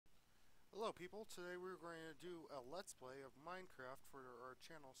Hello people, today we're going to do a Let's Play of Minecraft for our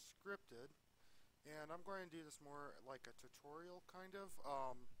channel Scripted. And I'm going to do this more like a tutorial kind of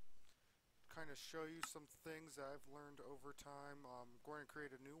show you some things that I've learned over time. I'm going to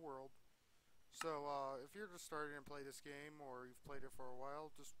create a new world. So if you're just starting to play this game or you've played it for a while,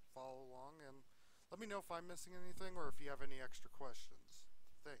 just follow along and let me know if I'm missing anything or if you have any extra questions.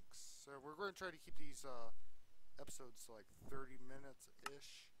 Thanks. So we're going to try to keep these episodes to like 30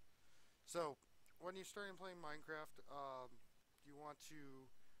 minutes-ish. So, when you're starting playing Minecraft, you want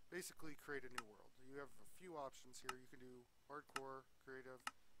to basically create a new world. You have a few options here. You can do hardcore, creative,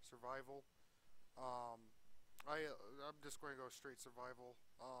 survival. I'm just going to go straight survival.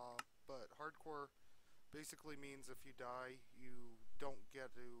 But hardcore basically means if you die, you don't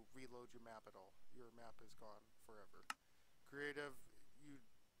get to reload your map at all. Your map is gone forever. Creative, you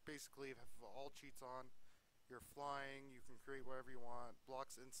basically have all cheats on. You're flying, you can create whatever you want.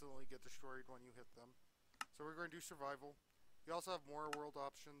 Blocks instantly get destroyed when you hit them. So we're going to do survival. You also have more world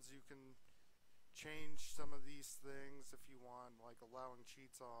options. You can change some of these things if you want, like allowing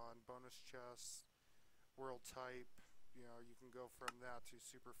cheats on, bonus chests, world type. You know, you can go from that to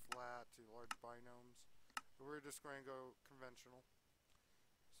super flat to large binomes. But we're just going to go conventional.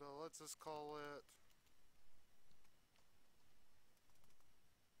 So let's just call it...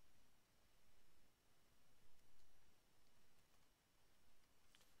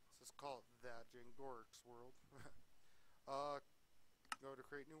 Let's just call it that, Jangorik's world. Go to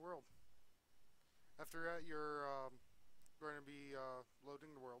create new world. After that, you're going to be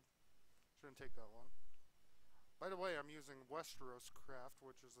loading the world. Shouldn't take that long. By the way, I'm using Westeros Craft,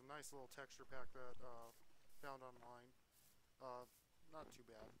 which is a nice little texture pack that found online. Not too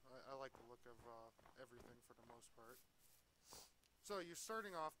bad. I like the look of everything for the most part. So you're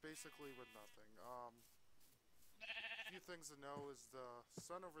starting off basically with nothing. A few things to know is the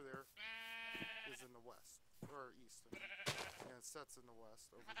sun over there is in the west, or east, I mean, and it sets in the west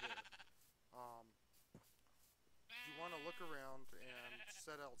over there. You want to look around and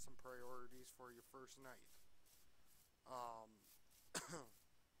set out some priorities for your first night.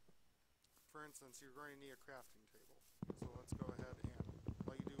 For instance, you're going to need a crafting table. So let's go ahead and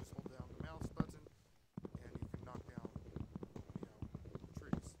all you do is hold down the mouse button and you can knock down, you know,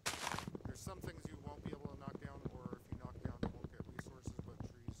 trees. There's some things you won't be able to knock down, or if you knock down you won't get resources, but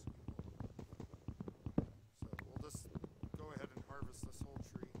trees you will. So we'll just go ahead and harvest this whole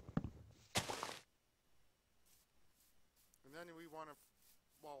tree. And then we want to,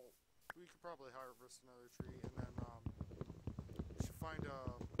 well, we could probably harvest another tree, and then we should find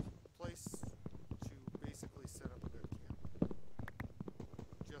a place to basically set up a good camp.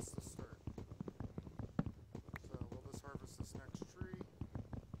 Just to start. So we'll just harvest this next tree.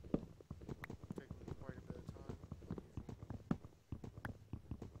 Taking quite a bit of time, usually.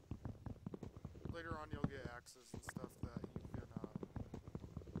 Later on you'll get axes and stuff that you can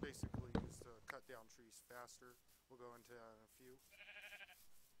basically use to cut down trees faster. We'll go into that in a few.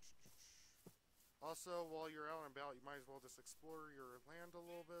 Also, while you're out and about, you might as well just explore your land a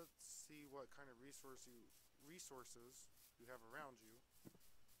little bit, see what kind of resources you have around you.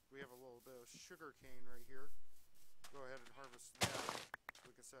 We have a little bit of sugar cane right here. Go ahead and harvest that.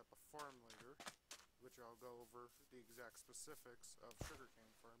 We can set up a farm later, which I'll go over the exact specifics of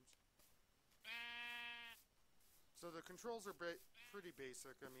sugarcane farms. So the controls are pretty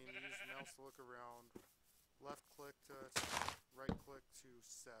basic. I mean, you use the mouse to look around, left click to right click to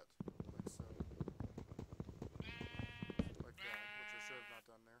set, like so. Like that, which I should have not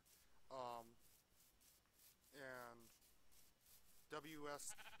done there. And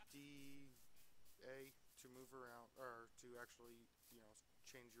WSDA to move around, or to actually, you know,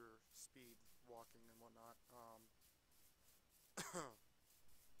 change your speed walking and whatnot.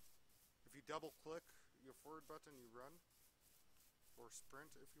 If you double click your forward button, you run. Or sprint,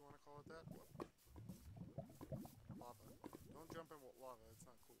 if you want to call it that. Lava. Don't jump in lava, it's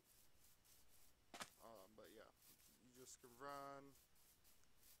not cool. But yeah, you just can run.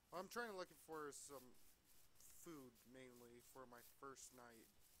 What I'm trying to look for is some food, mainly, for my first night.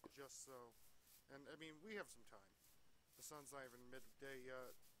 Just so, and I mean, we have some time. The sun's not even midday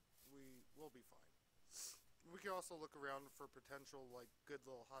yet. We will be fine. We can also look around for potential, like, good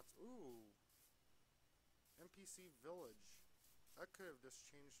little hots. Ooh! NPC village. That could have just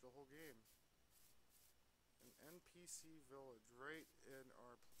changed the whole game. An NPC village right in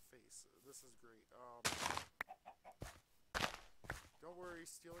our face. This is great. Don't worry,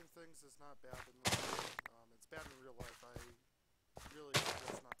 stealing things is not bad in real life. It's bad in real life. I really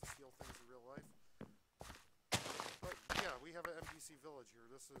suggest not to steal things in real life. But yeah, we have an NPC village here.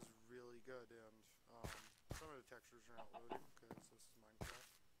 This is really good, and some of the textures are not loading because this is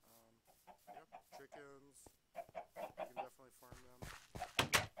Minecraft.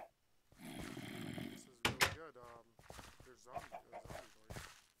 zombie noise.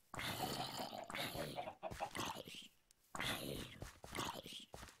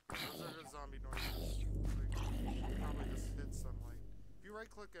 Those are the zombie noises. Like, probably just hit sunlight. If you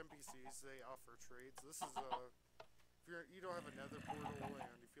right-click NPCs, they offer trades. This is if you don't have a nether portal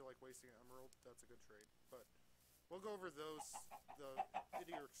and you feel like wasting an emerald, that's a good trade. But we'll go over the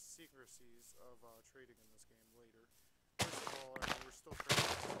idiosyncrasies of trading in this game later. First of all, we're still trying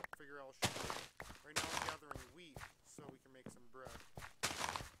to figure out sheep. Right now I'm gathering wheat so we can make some bread.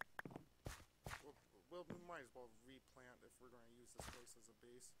 We might as well replant if we're going to use this place as a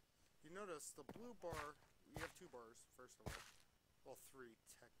base. You notice the blue bar, we have 2 bars, first of all. Well, 3,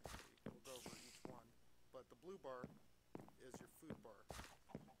 technically. We'll go over each one. But the blue bar is your food bar.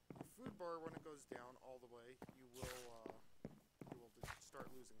 Your food bar, when it goes down all the way, you will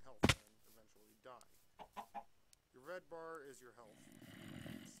start losing health and eventually die. Your red bar is your health.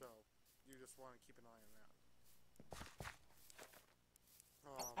 So, you just want to keep an eye on that.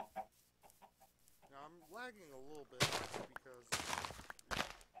 Now, I'm lagging a little bit because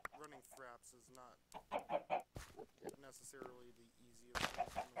running fraps is not necessarily the easiest thing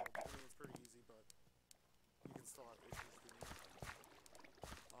in the world. I mean, it's pretty easy, but you can still have issues doing it.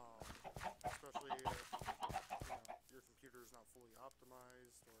 Especially if your computer is not fully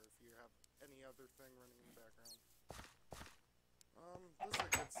optimized, or if you have any other thing running in the background. This is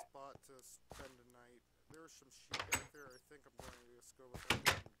a good spot to spend a night. There's some sheep back there. I think I'm going to just go ahead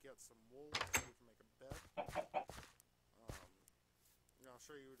and get some wool so we can make a bed. I'll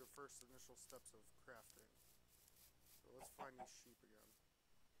show you the first initial steps of crafting. So let's find these sheep again.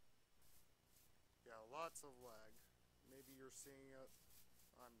 Yeah, lots of lag. Maybe you're seeing it.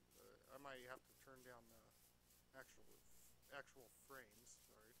 I might have to turn down the actual frames.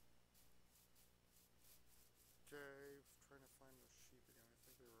 Sorry. Okay, trying to find the sheep again. I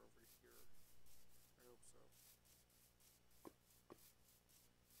think they were over here. I hope so.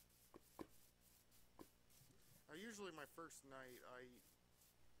 Now, usually my first night, I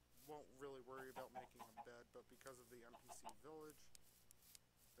won't really worry about making a bed, but because of the NPC village,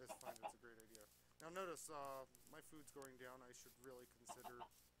 I just find it's a great idea. Now notice, my food's going down. I should really consider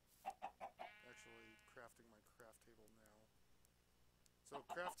actually crafting my craft table now. So,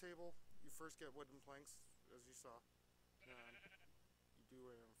 craft table, you first get wooden planks, as you saw. You do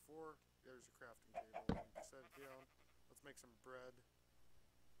it in 4, there's your crafting table. You set it down. Let's make some bread.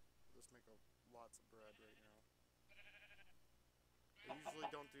 We'll just make lots of bread right now. I usually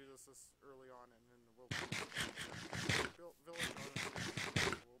don't do this early on in the wilderness. Village, honestly,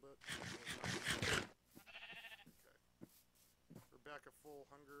 a little bit. Okay. We're back at full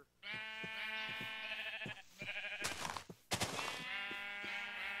hunger.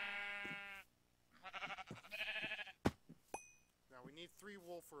 Now we need 3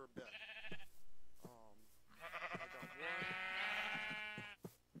 wool for a bed. I got 1.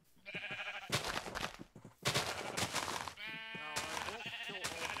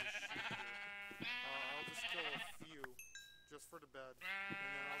 Just for the bed,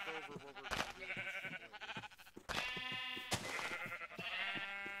 and then I'll go over what we're going to do with these sheep later.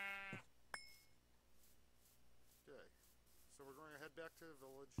 Okay, so we're going to head back to the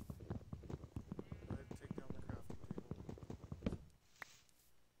village. Go ahead and take down the crafting table.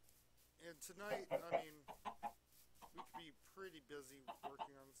 And tonight, I mean, we could be pretty busy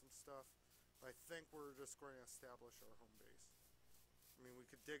working on some stuff, but I think we're just going to establish our home base. I mean, we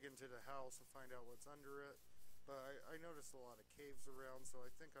could dig into the house and find out what's under it. But I noticed a lot of caves around, so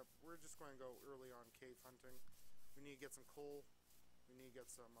I think we're just going to go early on cave hunting. We need to get some coal, we need to get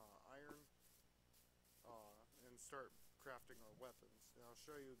some iron, and start crafting our weapons. And I'll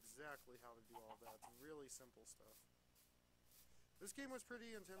show you exactly how to do all that. It's really simple stuff. This game was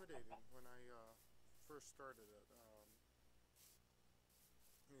pretty intimidating when I first started it.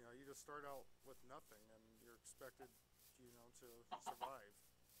 You just start out with nothing, and you're expected, to survive.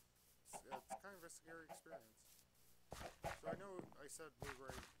 It's kind of a scary experience. So I know I said we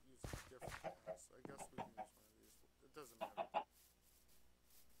were using different things. I guess we can use one of these. It doesn't matter.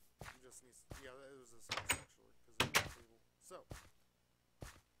 You just need... Yeah, it was this house, actually, because of the table. So,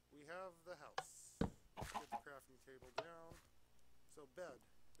 we have the house. Let's get the crafting table down. So, bed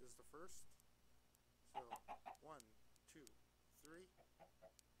is the first. So, 1, 2, 3.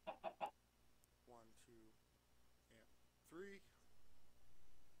 1, 2, and 3.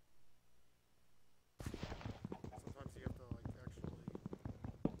 Sometimes you have to actually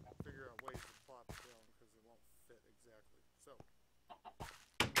figure out ways to plop it down because it won't fit exactly. So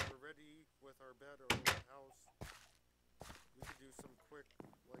we're ready with our bed or our house. We could do some quick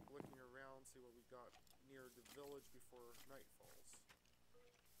looking around, see what we got near the village before night falls.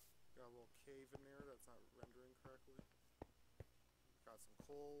 Got a little cave in there that's not rendering correctly. some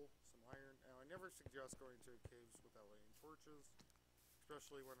coal, some iron. Now, I never suggest going to caves without lighting torches,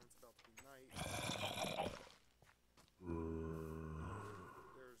 especially when it's about to be night.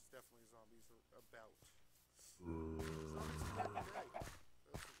 There's definitely zombies about. Zombies can be great.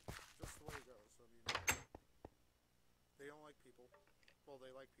 That's just the way it goes. I mean, they don't like people. Well, they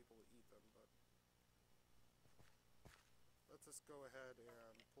like people to eat them, but let's just go ahead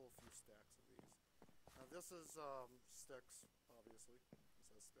and pull a few stacks of these. Now, this is sticks, obviously. It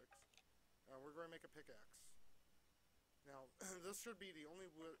says sticks. We're going to make a pickaxe. Now, this should be the only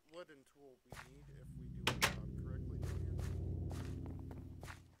wooden tool we need if we do our job correctly down here.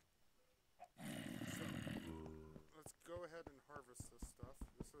 So, let's go ahead and harvest this stuff.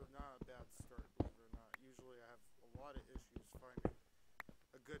 This is not a bad start, believe it or not. Usually I have a lot of issues finding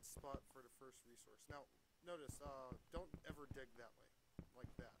a good spot for the first resource. Now, notice, don't ever dig that way,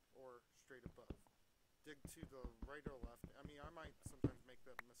 like that, or straight above. Dig to the right or left. I mean, I might sometimes make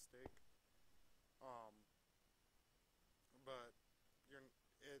that mistake. But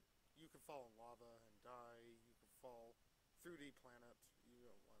you can fall in lava and die. You can fall through the planet. You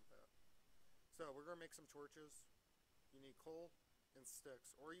don't want that. So we're gonna make some torches. You need coal and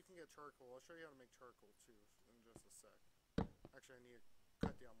sticks, or you can get charcoal. I'll show you how to make charcoal too in just a sec. Actually, I need to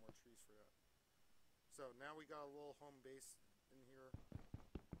cut down more trees for that. So now we got a little home base in here.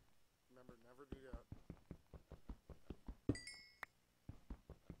 Remember, never do that.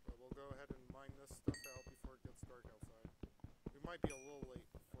 But we'll go ahead and mine this stuff out before it gets dark outside. We might be a little late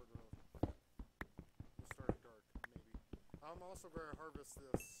before the start dark, maybe. I'm also going to harvest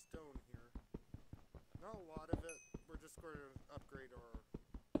this stone here. Not a lot of it. We're just going to upgrade our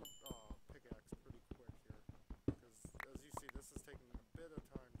pickaxe pretty quick here. Because, as you see, this is taking a bit of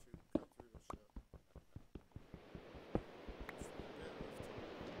time to cut through this shit.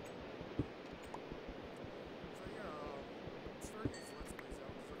 So yeah, starting these Let's Plays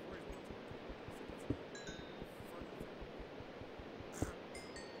out, because I've always wanted to record this. It's a fun thing.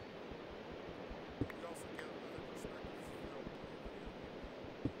 We also get other perspectives of how to play a video game.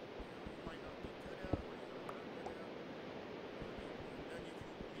 You might not be good at, or you are good at. And then you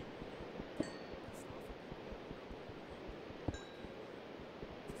can get pissed off at people that are not playing the game, but like you would.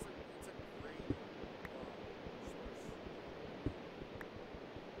 It's a great source.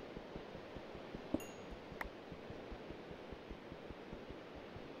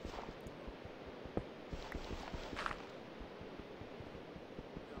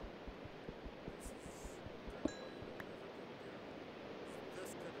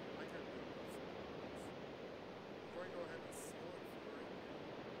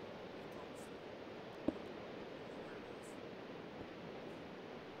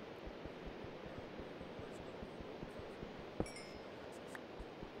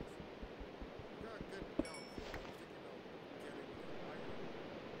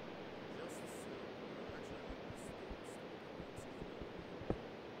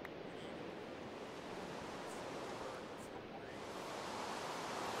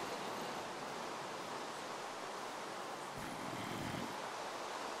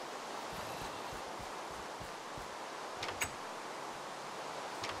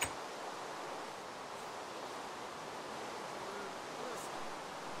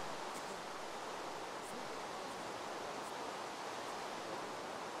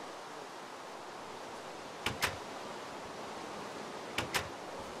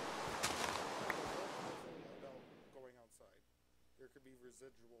 There could be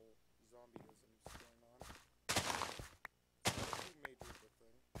residual zombieisms going on. Not too major of a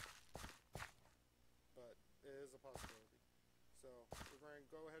thing, but it is a possibility. So we're going to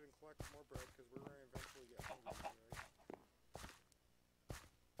go ahead and collect more bread because we're going to eventually get hungry here, right?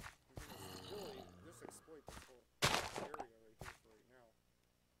 We're going to really just exploit this whole area right here for right now,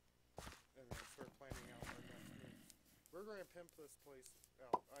 and then start planning out our next moves. We're going to pimp this place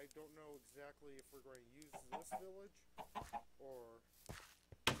out. I don't know exactly if we're going to use this village or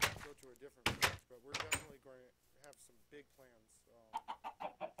go to a different village, but we're definitely going to have some big plans.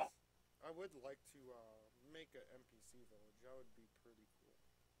 I would like to make an NPC village. That would be pretty cool.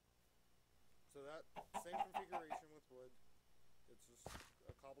 So that same configuration with wood. It's just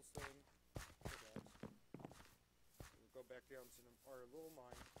a cobblestone pickaxe. We'll go back down to our little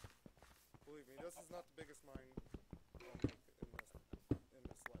mine. Believe me, this is not the biggest mine I'll make in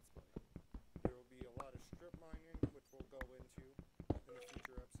this Let's Play. There will be a lot of strip mining, which we'll go into in the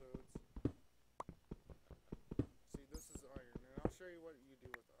future episodes. See, this is iron, and I'll show you what you do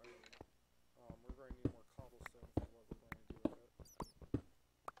with iron. We're going to need more cobblestone for what we're going to do with it.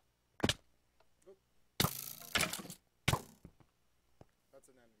 Oop. That's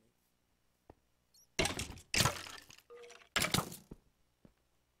an enemy.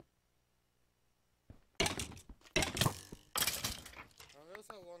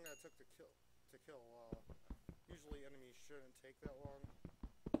 how long that took to kill. Usually enemies shouldn't take that long,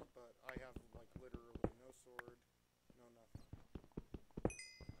 but I have like literally no sword, no nothing.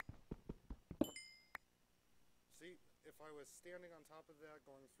 See, if I was standing on top of that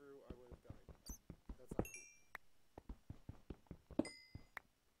going through, I would have died. That's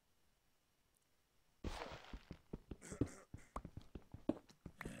not cool.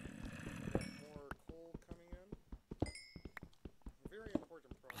 More coal coming in. Very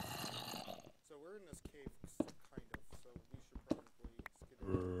important problem. So we're in this cave, kind of, so we should probably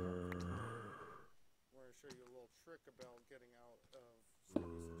skedaddle. I'm going to show you a little trick about getting out of some of these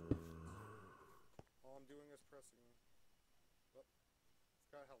situations. All I'm doing is pressing. Oh,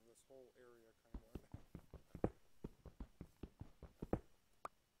 forgot how this whole area kind of went.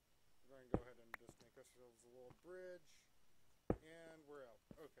 We're going to go ahead and just make ourselves a little bridge, and we're out.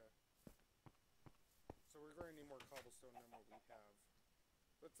 Okay. So we're going to need more cobblestone than what we have.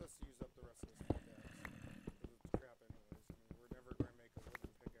 Let's just use up the rest of this pickaxe, because it's crap anyways. I mean, we're never going to make a wooden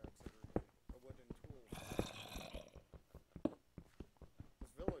pickaxe every day. A wooden tool.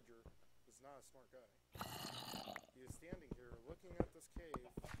 This villager is not a smart guy. He is standing here looking at this cave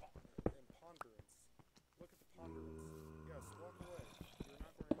in ponderance. Look at the ponderance. Yes, walk away. You're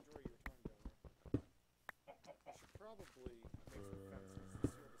not going to enjoy your time down there. I should probably make some fences to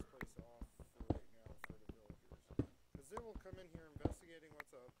seal this place off for right now for the villagers. Because they will come in here investigating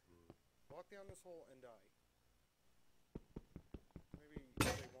what's up, walk down this hole, and die. Maybe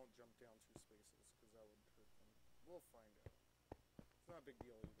they won't jump down 2 spaces, because that would hurt them. We'll find out. It's not a big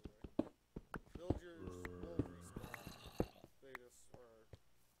deal either way. Villagers will respawn. They just are...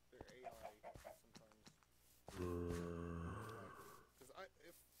 They're AI sometimes. Because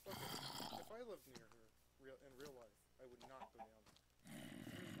if I lived near her in real life, I would not go down there.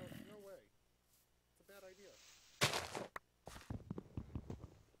 There's no way. It's a bad idea.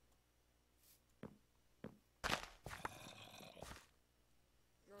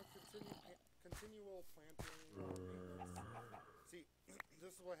 Continual planting, maintenance. See,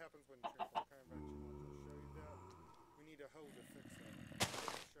 this is what happens when you trample. Kind of mentioned, I'll just show you that. We need a hoe to fix that.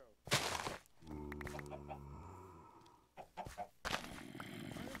 Show.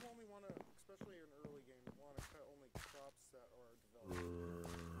 I just only want to, especially in early game, want to cut only crops that are developed.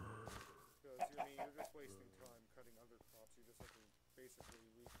 Because, you're just wasting time cutting other crops. You just have to basically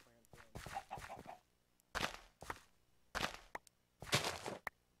replant them.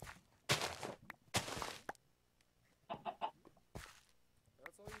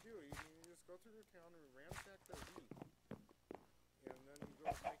 Go through your town and ransack their wheat, and then you go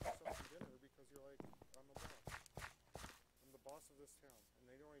make yourself some dinner because you're like, I'm the boss. I'm the boss of this town,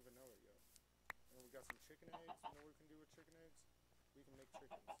 and they don't even know it yet. And we got some chicken eggs. You know what we can do with chicken eggs? We can make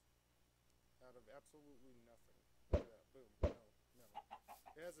chickens out of absolutely nothing. Look at that. Boom. No.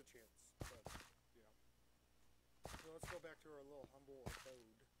 It has a chance, but yeah. So let's go back to our little humble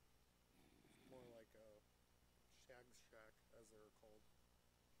abode. It's more like a shag shack, as they're called.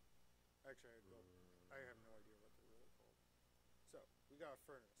 Actually, I have no idea what they're really called. So, we got a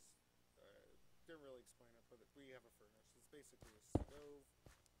furnace. Didn't really explain it, but we have a furnace. It's basically a stove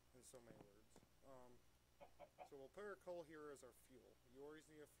in so many words. So we'll put our coal here as our fuel. You always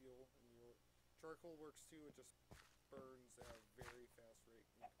need a fuel, and your charcoal works too. It just burns at a very fast rate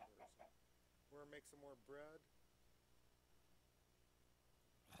in comparison. We're going to make some more bread.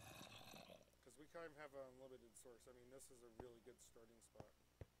 Because we kind of have an unlimited source. I mean, this is a really good starting spot.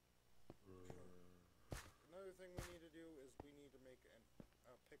 Another thing we need to do is we need to make a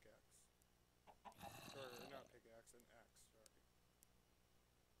pickaxe. Or not pickaxe, an axe, sorry.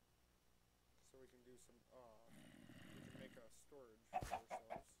 So we can do some, we can make a storage for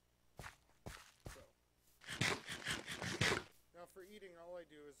ourselves. So. Now for eating, all I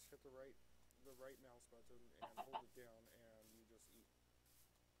do is hit the right mouse button and hold it down and you just eat.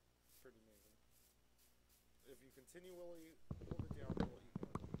 Pretty amazing. If you continually hold it down, you'll eat.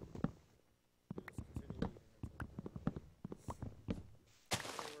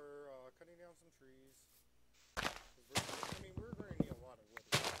 Some trees. We're going to need a lot of wood,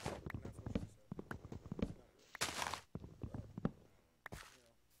 and that's what she said. Not wood. But,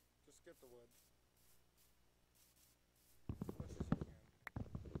 just get the wood. As much as you can.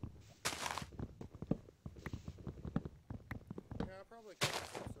 Yeah, I'll probably cut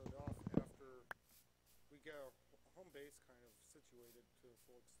this episode off after we get our home base kind of situated to a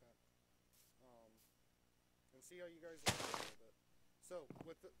full extent. And see how you guys like it a little bit. So,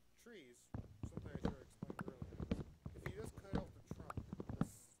 with the trees, something I should have explained earlier, if you just cut out the trunk,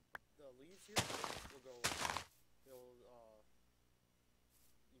 the leaves here will go, they'll,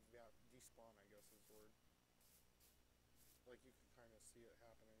 despawn, I guess is the word. Like you can kind of see see it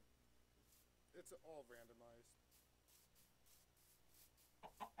happening. It's all randomized.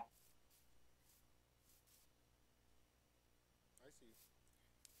 I see.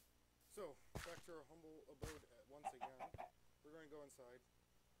 So, back to our humble abode once again. We're going to go inside.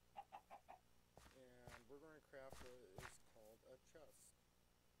 And we're going to craft what is called a chest.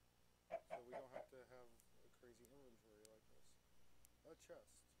 So we don't have to have a crazy inventory like this. A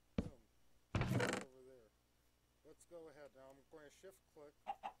chest. Boom. It's over there. Let's go ahead. Now I'm going to shift click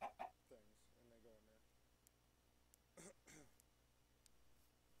things and they go in there.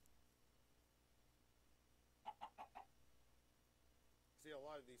 See, a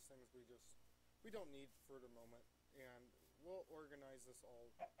lot of these things we don't need for the moment, and we'll organize this all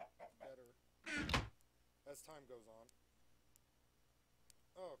better as time goes on.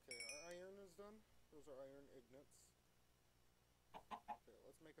 Oh, okay, our iron is done. Those are iron ignits. Okay,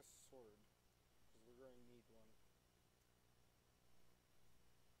 let's make a sword, because we're going to need one.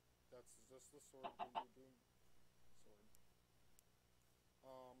 That's just the sword. Sword.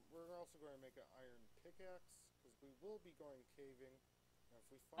 We're also going to make an iron pickaxe, because we will be going caving. And if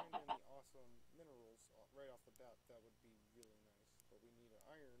we find any awesome minerals right off the bat, that would be really nice. But we need an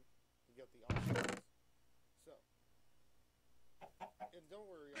iron to get the awesomeness. So, and don't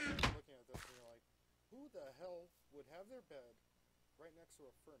worry, I'm looking at this and you're like, who the hell would have their bed right next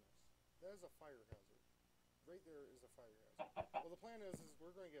to a furnace? That is a fire hazard. Right there is a fire hazard. Well, the plan is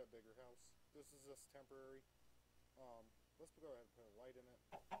we're going to get a bigger house. This is just temporary. Let's go ahead and put a light in it.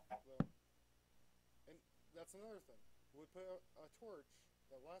 And that's another thing. We put a torch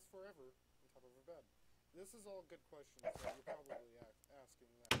that lasts forever on top of a bed. This is all good questions that you're probably asking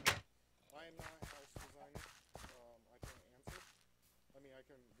that. I am not a house designer. I can't answer. I mean, I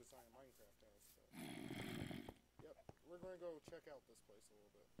can design a Minecraft house, but... Yep, we're going to go check out this place a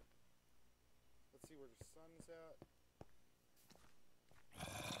little bit. Let's see where the sun's at.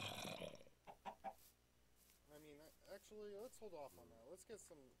 I mean, actually, let's hold off on that. Let's get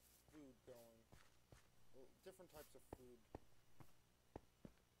some food going. Different types of food.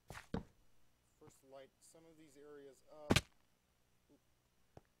 First, light some of these areas up.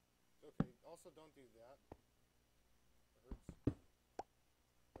 Okay, also don't do that. It hurts.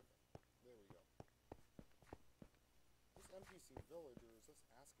 Okay, there we go. This NPC villager is just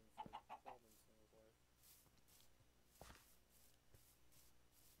asking for problems in his life.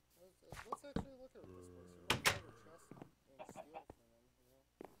 Let's actually look at this place. You might find a chest and steal from them, you know?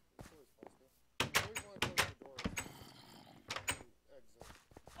 It's always possible. You always want to close the door when you exit.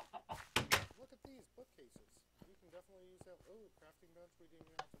 Look at these bookcases. You can definitely use that. Oh, crafting bench. We didn't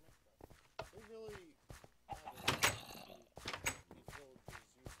even have to make that. They really have a lot of these villagers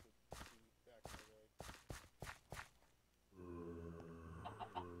used to be back in the day.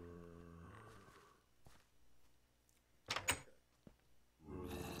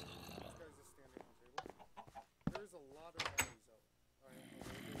 There's a lot of zombies out.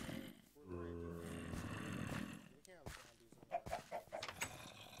 We're going to we can't have zombies in there.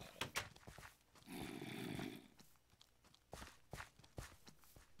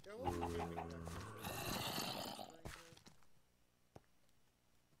 Yeah, let's do chicken next.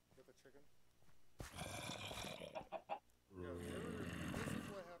 Get the chicken. Yeah, this is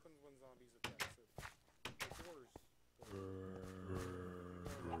what happens when zombies attack cities. The doors.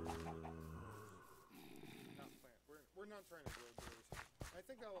 We're not trying to grow doors here. I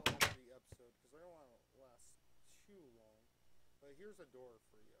think that will end the episode because I don't want to last too long. But here's a door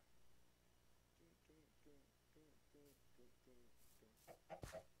for you. Let's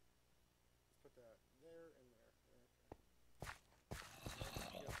put that there and there.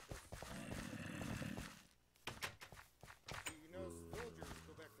 Okay. So you notice villagers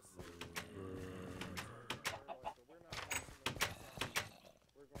go back to sleep. But we're not messing with that.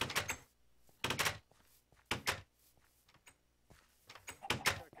 We're going to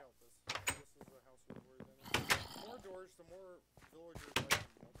check out this. This is the house we've already been in. The more doors, the more villagers like to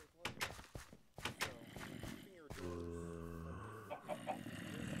multiply. So, keeping your doors.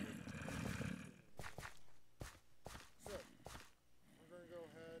 So, we're going to go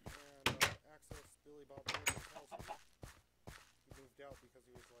ahead and access Billy Bob Thornton's house here. He moved out because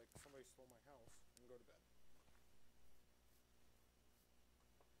he was like, somebody stole my house, and go to bed.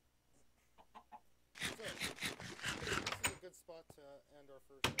 So, this is a good spot to end our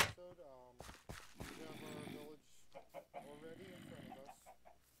first episode. We have our village already in front of us.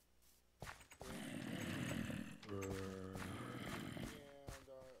 And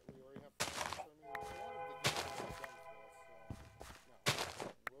we already have farms. So, I mean, a lot of the games are done for us. So,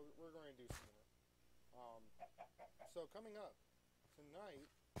 no, we're going to do some more. So, coming up tonight,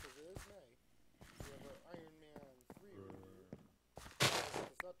 because it is May, we have our Iron Man 3 review.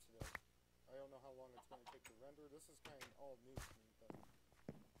 how long it's going to take to render. This is kind of all new to me, but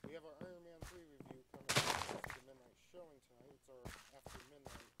we have our Iron Man 3 review coming after the midnight showing tonight. It's our after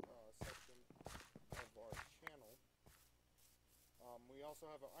midnight section of our channel. We also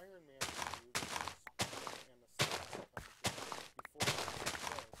have an Iron Man review and a second before the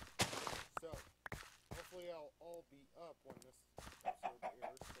show. So, hopefully I'll all be up when this episode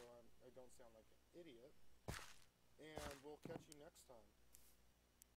airs, so I don't sound like an idiot. And we'll catch you next